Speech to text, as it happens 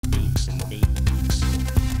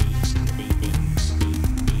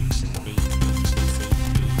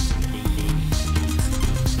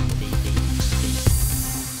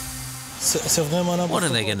What are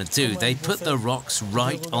they going to do? They put the rocks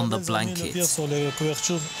right on the blankets.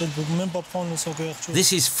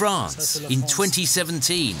 This is France in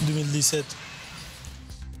 2017.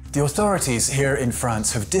 The authorities here in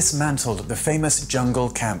France have dismantled the famous jungle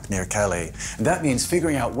camp near Calais. And that means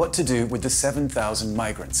figuring out what to do with the 7,000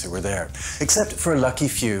 migrants who were there. Except for a lucky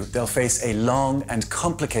few, they'll face a long and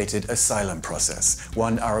complicated asylum process,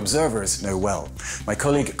 one our observers know well. My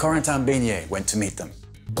colleague Corentin Beignet went to meet them.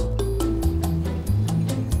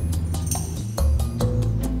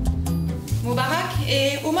 Moubarak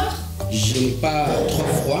et Omar? J'aime pas trop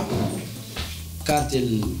froid. Quand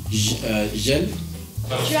il gèle.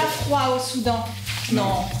 Tu as froid au Soudan?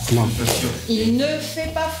 Non. Non. Il ne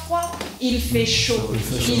fait pas froid, il fait chaud.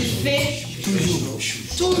 Il fait toujours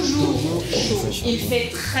chaud. Il fait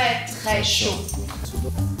très très chaud.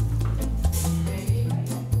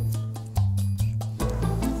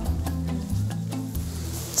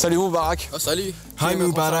 Salut Moubarak. Oh, salut. Hi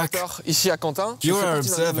Moubarak. Ici à Quentin. You're our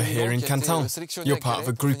observer here in Canton. You're part of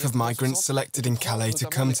a group of migrants selected in Calais to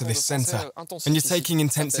come to this centre. And you're taking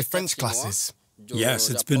intensive French classes. Yes,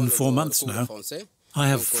 it's been 4 months now. I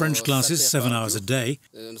have French classes 7 hours a day.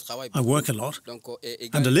 I work a lot.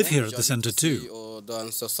 And I live here at the centre too.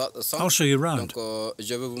 I'll show you around.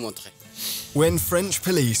 When French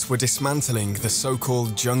police were dismantling the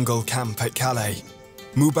so-called jungle camp at Calais,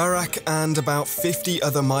 Moubarak and about 50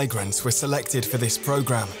 other migrants were selected for this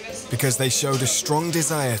programme because they showed a strong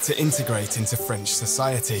desire to integrate into French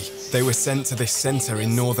society. They were sent to this centre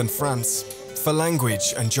in northern France for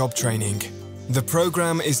language and job training. The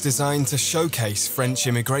programme is designed to showcase French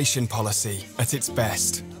immigration policy at its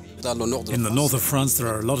best. In the north of France, there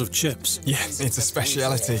are a lot of chips. Yeah, it's a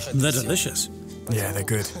speciality. And they're delicious. Yeah, they're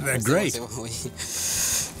good. They're great.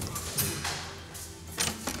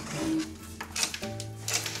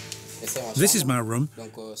 This is my room.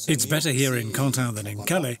 It's better here in Quentin than in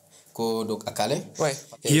Calais.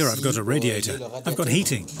 Here I've got a radiator. I've got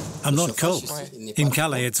heating. I'm not cold. In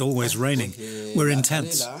Calais it's always raining. We're in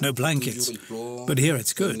tents, no blankets. But here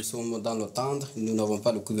it's good.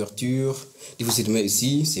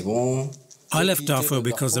 I left Darfur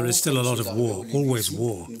because there is still a lot of war, always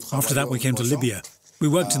war. After that we came to Libya. We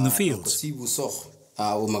worked in the fields.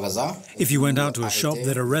 If you went out to a shop,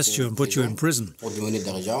 they'd arrest you and put you in prison.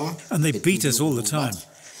 And they beat us all the time.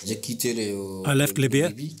 I left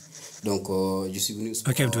Libya.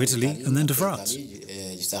 I came to Italy and then to France.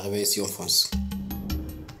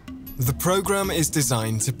 The programme is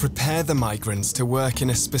designed to prepare the migrants to work in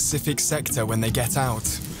a specific sector when they get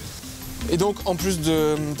out. After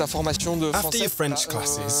your French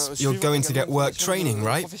classes, you're going to get work training,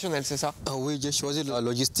 right?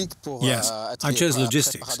 Yes, I chose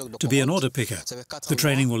logistics, to be an order picker. The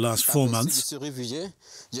training will last 4 months.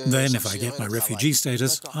 Then, if I get my refugee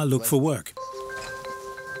status, I'll look for work.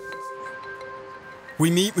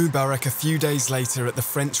 We meet Moubarak a few days later at the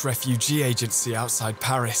French Refugee Agency outside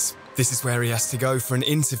Paris. This is where he has to go for an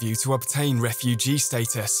interview to obtain refugee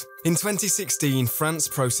status. In 2016, France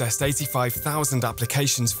processed 85,000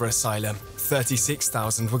 applications for asylum.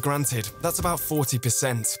 36,000 were granted. That's about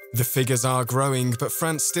 40%. The figures are growing, but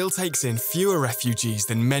France still takes in fewer refugees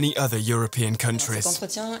than many other European countries.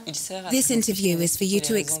 This interview is for you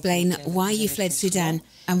to explain why you fled Sudan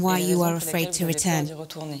and why you are afraid to return.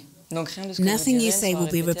 Nothing you say will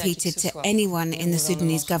be repeated to anyone in the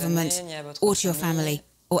Sudanese government or to your family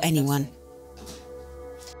or anyone.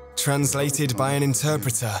 Translated by an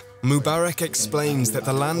interpreter, Moubarak explains that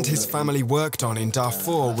the land his family worked on in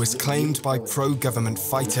Darfur was claimed by pro-government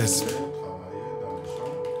fighters.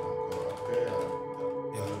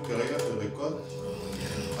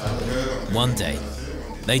 One day,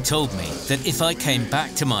 they told me that if I came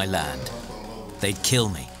back to my land, they'd kill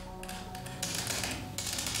me.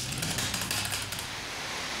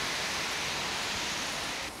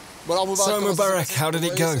 So Moubarak, how did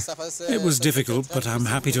it go? It was difficult, but I'm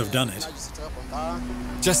happy to have done it.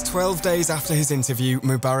 Just 12 days after his interview,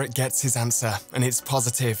 Moubarak gets his answer, and it's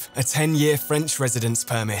positive. A 10-year French residence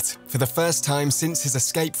permit. For the first time since his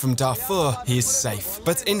escape from Darfur, he is safe.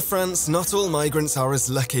 But in France, not all migrants are as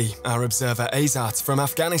lucky. Our observer Azat from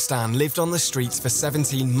Afghanistan lived on the streets for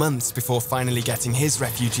 17 months before finally getting his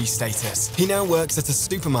refugee status. He now works at a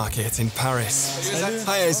supermarket in Paris.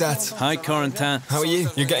 Hi Azat. Hi Corentin. How are you?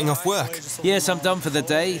 You're getting off work? Yes, I'm done for the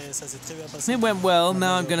day. It went well.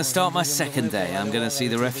 Now I'm going to start my second day. I'm going to see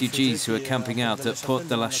the refugees who are camping out at Porte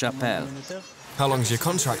de la Chapelle. How long's your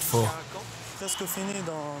contract for?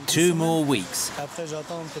 2 more weeks.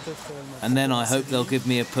 And then I hope they'll give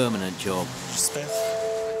me a permanent job.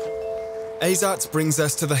 Azat brings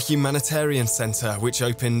us to the humanitarian centre, which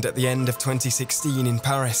opened at the end of 2016 in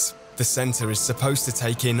Paris. The centre is supposed to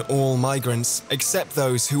take in all migrants, except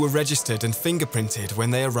those who were registered and fingerprinted when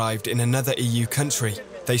they arrived in another EU country.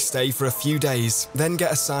 They stay for a few days, then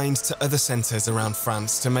get assigned to other centres around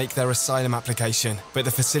France to make their asylum application, but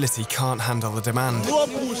the facility can't handle the demand. No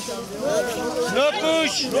push! No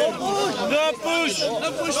push! No push!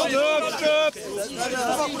 Stop!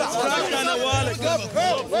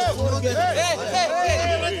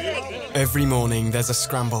 Every morning there's a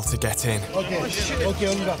scramble to get in. Okay,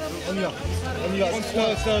 on y va.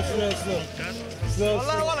 Slow.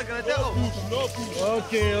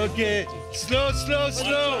 Okay. Slow.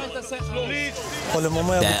 Please.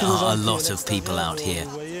 There are a lot of people out here.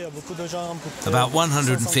 About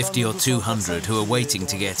 150 or 200 who are waiting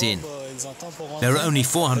to get in. There are only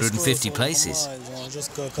 450 places.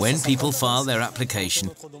 When people file their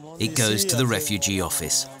application, it goes to the refugee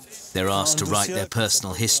office. They're asked to write their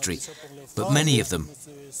personal history, but many of them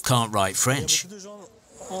can't write French.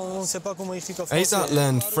 Azat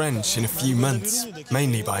learned French in a few months,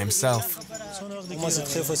 mainly by himself.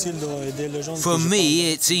 For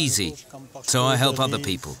me, it's easy, so I help other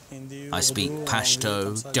people. I speak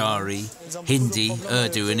Pashto, Dari, Hindi,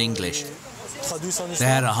 Urdu and English. They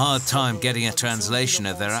had a hard time getting a translation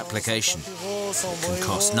of their application. It can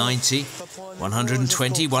cost 90,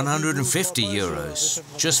 120, 150 euros,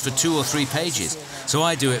 just for 2 or 3 pages. So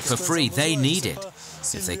I do it for free. They need it.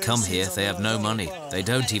 If they come here, they have no money. They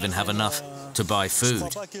don't even have enough to buy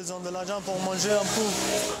food.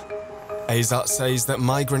 Azat says that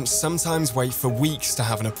migrants sometimes wait for weeks to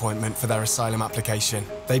have an appointment for their asylum application.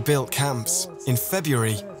 They built camps. In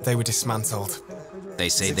February, they were dismantled. They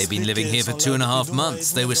say they've been living here for 2.5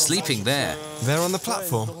 months. They were sleeping there. They're on the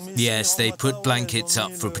platform? Yes, they put blankets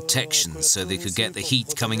up for protection so they could get the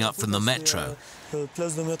heat coming up from the metro. But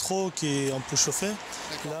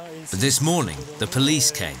this morning, the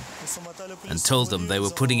police came and told them they were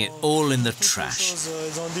putting it all in the trash.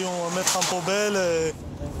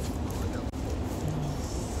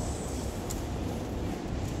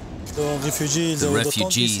 The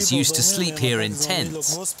refugees used to sleep here in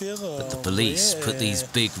tents, but the police put these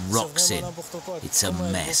big rocks in. It's a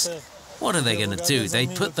mess. What are they going to do? They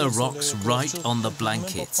put the rocks right on the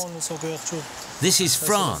blankets. This is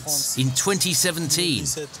France in 2017.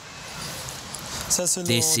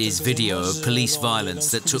 This is video of police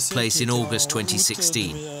violence that took place in August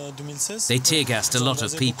 2016. They tear-gassed a lot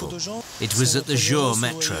of people. It was at the Jour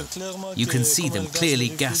metro. You can see them clearly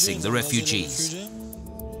gassing the refugees.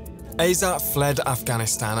 Azat fled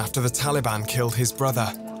Afghanistan after the Taliban killed his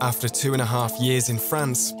brother. After 2.5 years in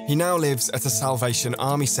France, he now lives at a Salvation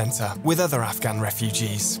Army centre with other Afghan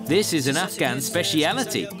refugees. This is an Afghan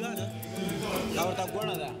speciality.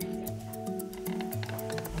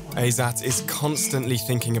 Azat is constantly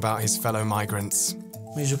thinking about his fellow migrants.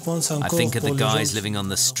 I think of the guys living on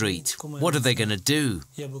the street. What are they going to do?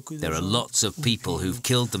 There are lots of people who've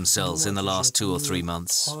killed themselves in the last 2 or 3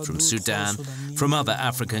 months, from Sudan, from other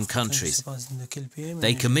African countries.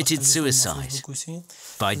 They committed suicide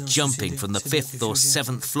by jumping from the 5th or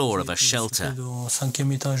 7th floor of a shelter.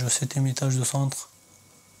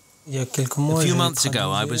 A few months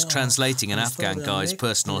ago, I was translating an Afghan guy's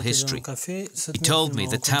personal history. He told me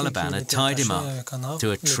the Taliban had tied him up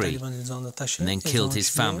to a tree and then killed his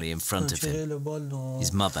family in front of him.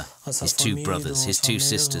 His mother, his 2 brothers, his 2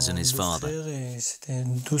 sisters and his father.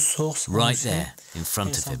 Right there, in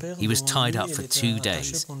front of him. He was tied up for 2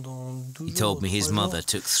 days. He told me his mother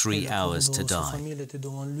took 3 hours to die.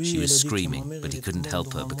 She was screaming, but he couldn't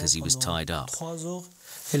help her because he was tied up.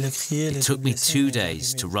 It took me 2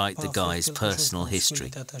 days to write the guy's personal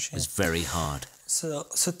history. It was very hard.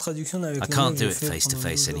 I can't do it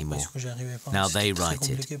face-to-face anymore. Now they write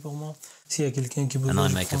it, and I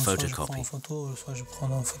make a photocopy.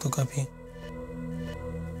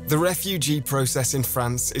 The refugee process in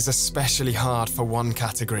France is especially hard for one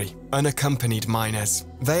category, unaccompanied minors.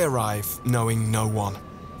 They arrive knowing no one.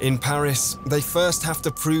 In Paris, they first have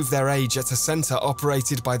to prove their age at a centre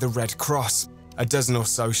operated by the Red Cross. A dozen or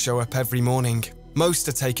so show up every morning. Most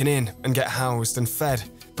are taken in and get housed and fed,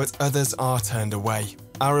 but others are turned away.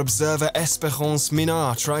 Our observer Espérance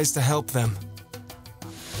Minard tries to help them.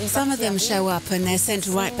 Some of them show up and they're sent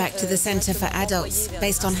right back to the centre for adults,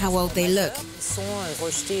 based on how old they look.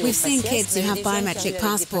 We've seen kids who have biometric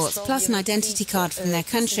passports, plus an identity card from their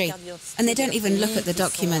country, and they don't even look at the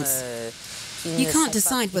documents. You can't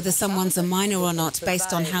decide whether someone's a minor or not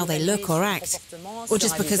based on how they look or act, or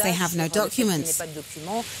just because they have no documents.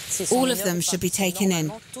 All of them should be taken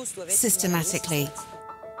in, systematically.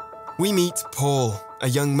 We meet Paul, a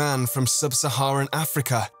young man from sub-Saharan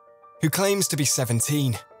Africa, who claims to be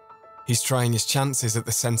 17. He's trying his chances at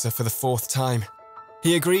the centre for the 4th time.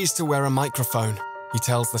 He agrees to wear a microphone. He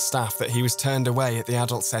tells the staff that he was turned away at the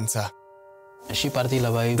adult centre.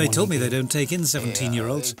 They told me they don't take in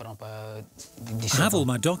 17-year-olds. I have all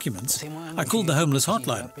my documents. I called the homeless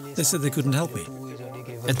hotline. They said they couldn't help me.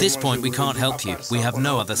 At this point, we can't help you. We have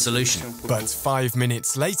no other solution. But 5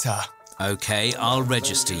 minutes later... OK, I'll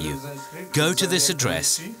register you. Go to this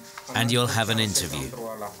address and you'll have an interview.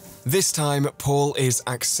 This time, Paul is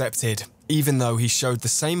accepted, even though he showed the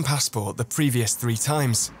same passport the previous 3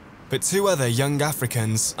 times. But 2 other young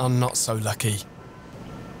Africans are not so lucky.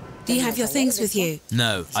 Do you have your things with you?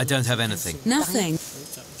 No, I don't have anything. Nothing?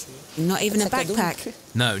 Not even a backpack?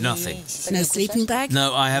 No, nothing. No sleeping bag?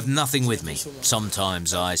 No, I have nothing with me.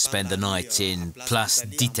 Sometimes I spend the night in Place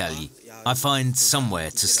d'Italie. I find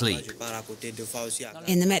somewhere to sleep.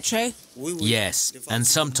 In the metro? Yes, and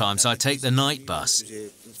sometimes I take the night bus.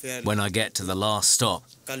 When I get to the last stop,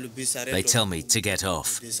 they tell me to get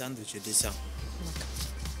off.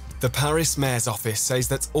 The Paris mayor's office says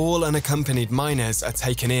that all unaccompanied minors are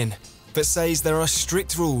taken in, but says there are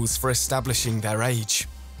strict rules for establishing their age.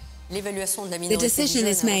 The decision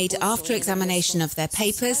is made after examination of their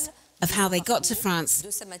papers, of how they got to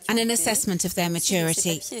France, and an assessment of their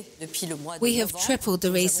maturity. We have tripled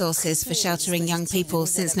the resources for sheltering young people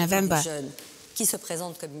since November,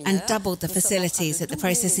 and doubled the facilities at the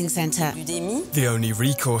processing centre. The only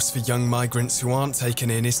recourse for young migrants who aren't taken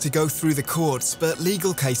in is to go through the courts, but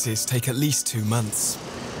legal cases take at least 2 months.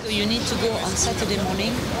 You need to go on Saturday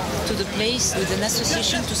morning to the place with an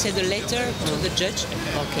association to send a letter to the judge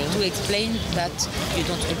to explain that you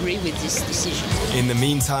don't agree with this decision. In the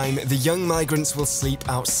meantime, the young migrants will sleep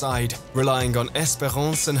outside, relying on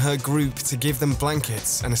Espérance and her group to give them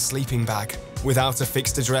blankets and a sleeping bag. Without a fixed address,